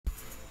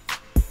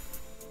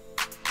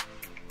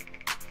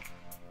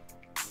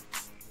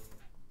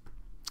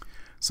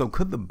So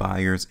could the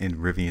buyers in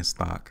Rivian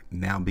stock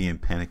now be in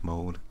panic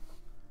mode?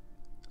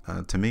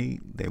 To me,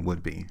 they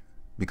would be,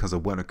 because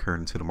of what occurred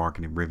into the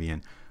market in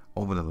Rivian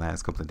over the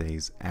last couple of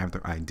days after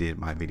I did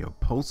my video.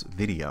 Post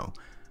video,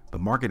 the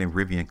market in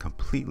Rivian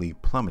completely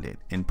plummeted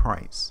in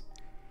price.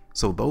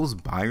 So those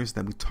buyers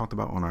that we talked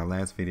about on our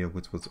last video,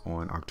 which was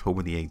on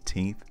October the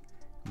 18th,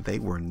 they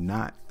were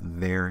not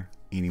there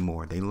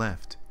anymore. They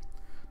left.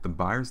 The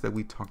buyers that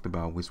we talked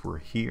about, which were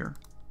here,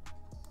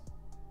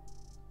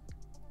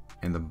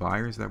 and the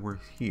buyers that were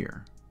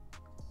here,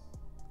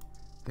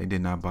 they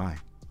did not buy.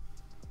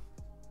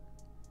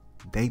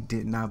 They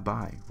did not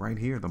buy. Right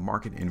here, the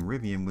market in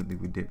Rivian,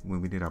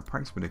 when we did our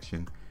price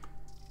prediction,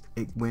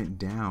 it went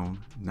down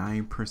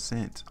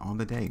 9% on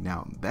the day.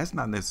 Now, that's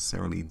not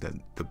necessarily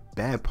the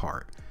bad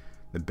part.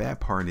 The bad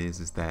part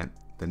is that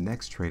the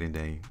next trading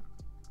day,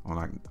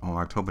 on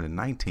October the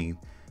 19th,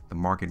 the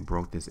market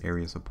broke this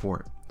area of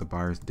support. The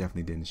buyers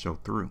definitely didn't show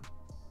through.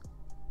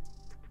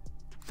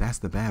 That's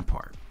the bad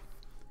part.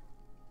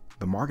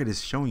 The market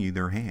is showing you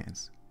their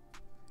hands.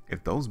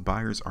 If those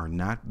buyers are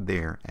not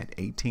there at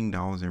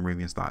 $18 in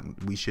Rivian stock,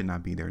 we should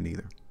not be there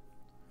neither.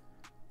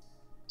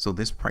 So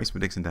this price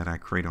prediction that I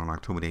created on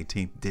October the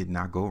 18th did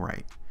not go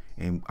right.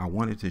 And I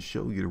wanted to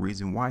show you the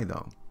reason why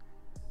though.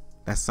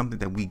 That's something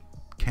that we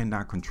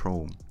cannot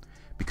control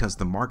because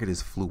the market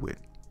is fluid.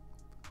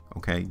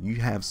 Okay, you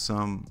have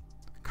some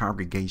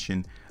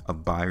congregation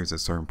of buyers at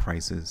certain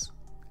prices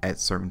at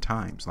certain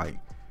times. Like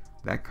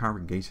that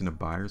congregation of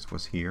buyers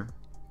was here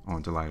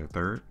on July the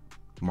 3rd,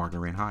 market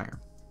ran higher.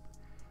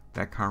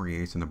 That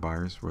congregation of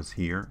buyers was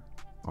here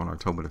on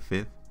October the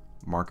 5th,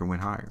 market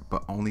went higher,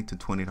 but only to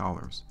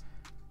 $20.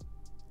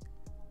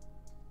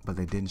 But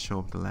they didn't show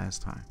up the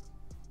last time.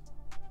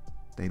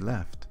 They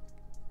left.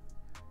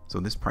 So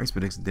this price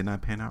prediction did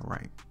not pan out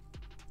right.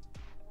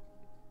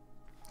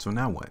 So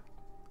now what?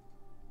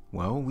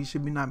 Well, we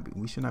should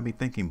not be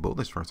thinking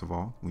bullish. First of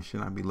all, we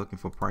should not be looking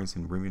for price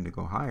in Rivian to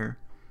go higher,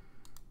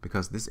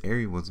 because this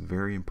area was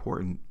very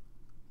important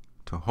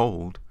to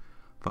hold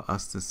for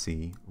us to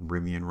see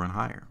Rivian run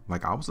higher.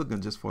 Like I was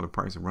looking just for the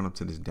price to run up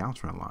to this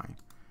downtrend line,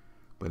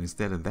 but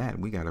instead of that,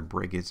 we got to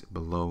break it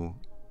below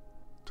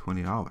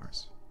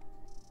 $20.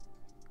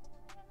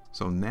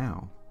 So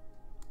now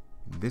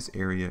this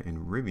area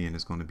in Rivian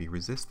is going to be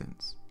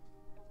resistance.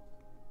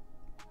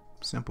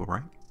 Simple,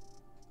 right?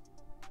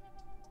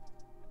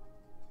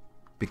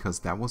 Because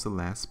that was the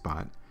last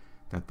spot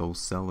that those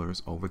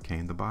sellers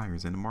overcame the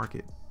buyers in the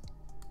market.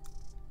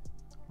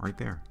 Right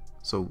there.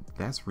 So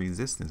that's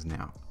resistance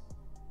now.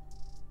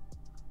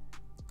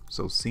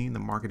 So seeing the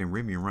market in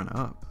Rivian run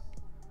up,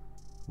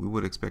 we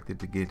would expect it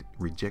to get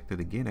rejected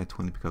again at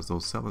 20 because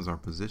those sellers are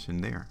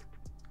positioned there.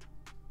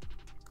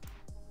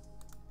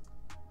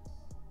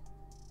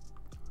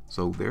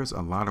 So there's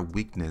a lot of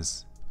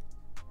weakness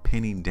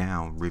pinning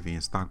down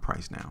Rivian stock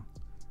price now.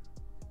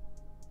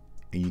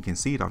 And you can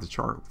see it off the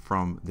chart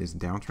from this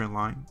downtrend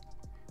line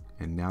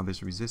and now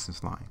this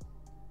resistance line.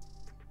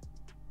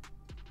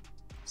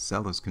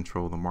 Sellers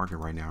control the market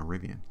right now in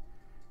Rivian.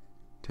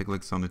 Take a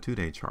look on the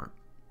 2-day chart.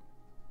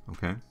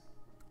 Okay.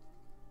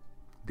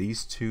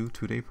 These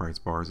two-day price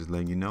bars is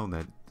letting you know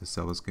that the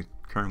sellers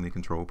currently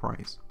control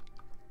price.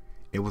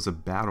 It was a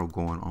battle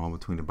going on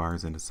between the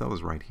buyers and the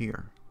sellers right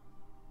here.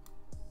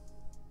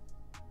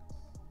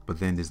 But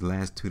then this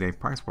last 2-day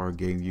price bar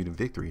gave you the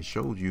victory. It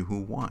showed you who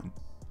won.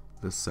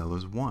 The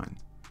sellers won.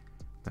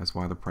 That's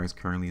why the price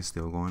currently is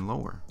still going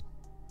lower.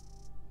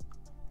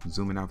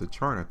 Zooming out the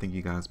chart, I think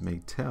you guys may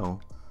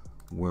tell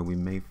where we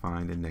may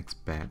find the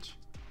next batch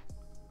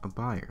of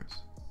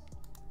buyers.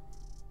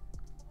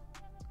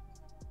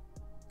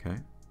 Okay.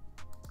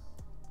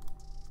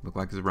 Look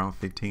like it's around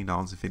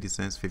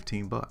 $15.50,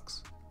 15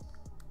 bucks.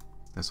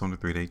 That's on the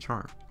 3-day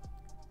chart.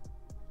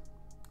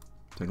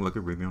 Take a look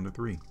at Rivian on the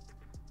 3.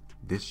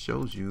 This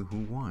shows you who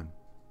won.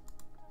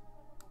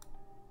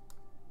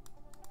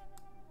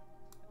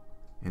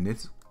 And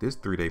this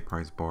 3-day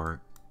price bar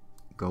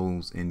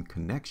goes in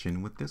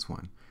connection with this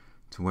one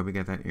to where we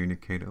got that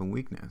indicator of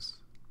weakness.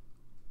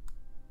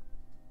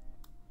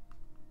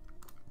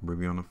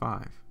 Rivian on the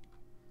 5.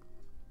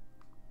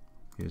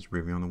 Here's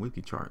Rivian on the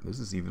weekly chart. This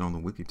is even on the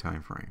weekly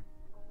time frame.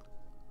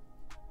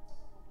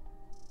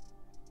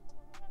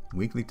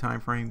 Weekly time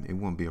frame, it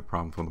won't be a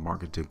problem for the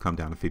market to come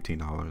down to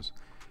 $15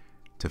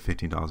 to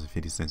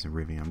 $15.50 in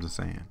Rivian. I'm just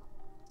saying.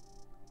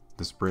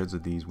 The spreads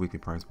of these weekly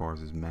price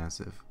bars is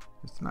massive.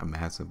 It's not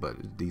massive, but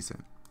it's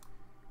decent.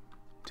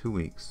 2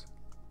 weeks.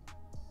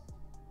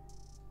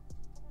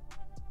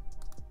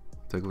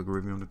 Take a look at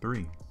Rivian on the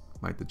 3.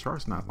 Like the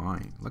chart's not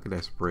lying. Look at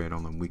that spread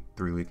on the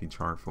 3 weekly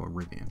chart for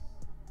Rivian.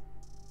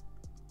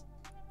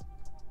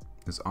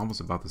 It's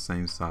almost about the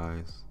same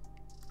size.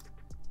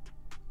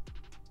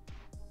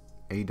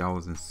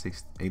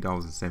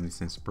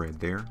 $8.70 spread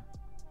there.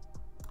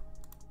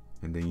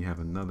 And then you have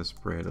another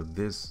spread of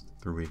this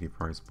 3 weekly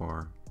price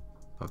bar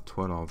of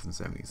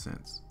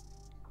 $12.70.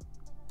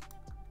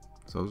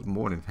 So it's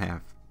more than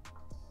half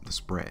the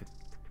spread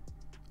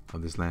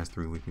of this last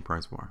 3 weekly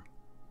price bar.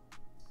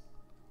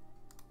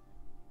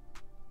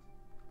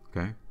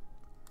 Okay,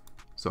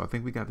 So I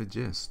think we got the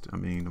gist. I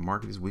mean, the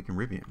market is weak in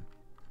Rivian.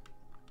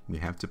 We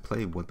have to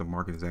play what the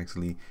market is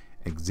actually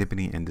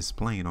exhibiting and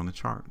displaying on the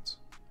charts.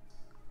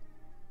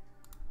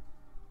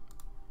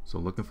 So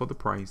looking for the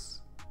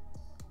price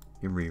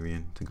in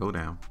Rivian to go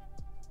down.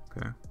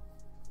 Okay.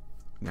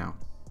 Now,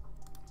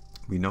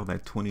 we know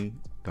that $20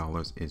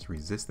 is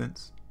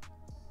resistance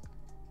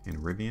in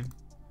Rivian.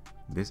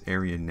 This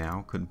area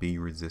now could be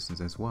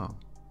resistance as well.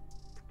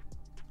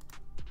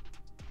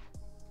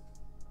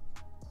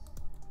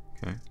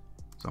 Okay.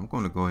 So I'm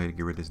going to go ahead and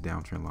get rid of this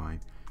downtrend line,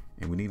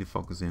 and we need to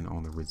focus in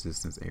on the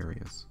resistance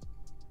areas.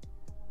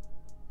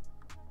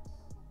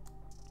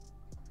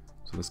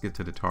 So let's get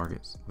to the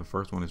targets. The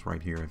first one is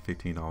right here at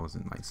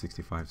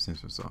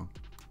 $15.65 or so.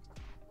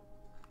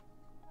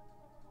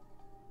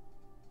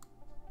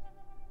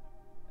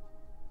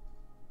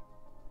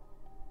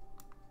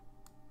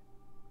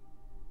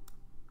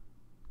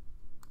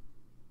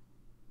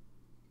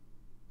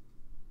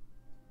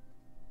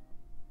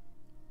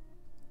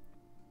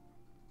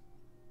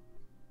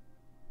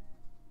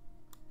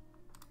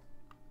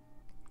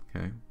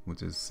 Okay,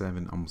 which is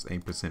almost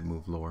 8%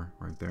 move lower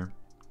right there.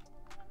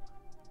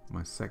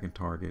 My second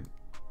target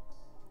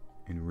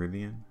in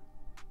Rivian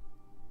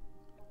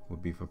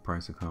would be for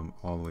price to come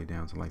all the way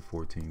down to like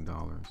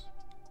 $14,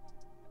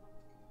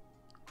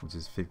 which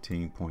is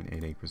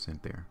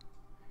 15.88% there.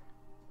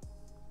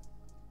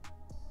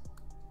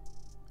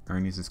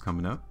 Earnings is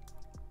coming up,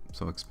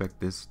 so expect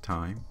this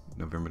time,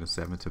 November the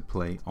 7th, to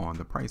play on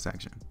the price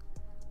action.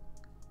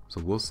 So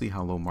we'll see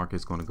how low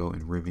market's going to go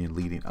in Rivian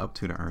leading up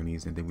to the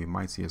earnings, and then we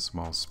might see a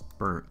small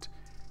spurt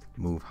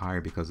move higher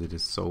because it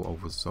is so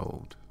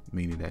oversold,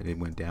 meaning that it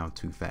went down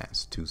too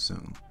fast, too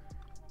soon.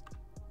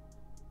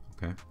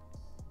 Okay.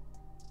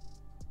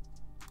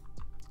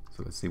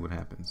 So let's see what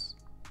happens.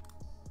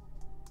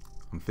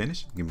 I'm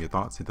finished. Give me your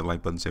thoughts. Hit the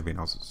like button, share, and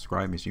also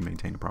subscribe. Make sure you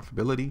maintain the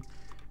profitability.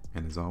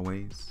 And as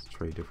always,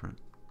 trade different.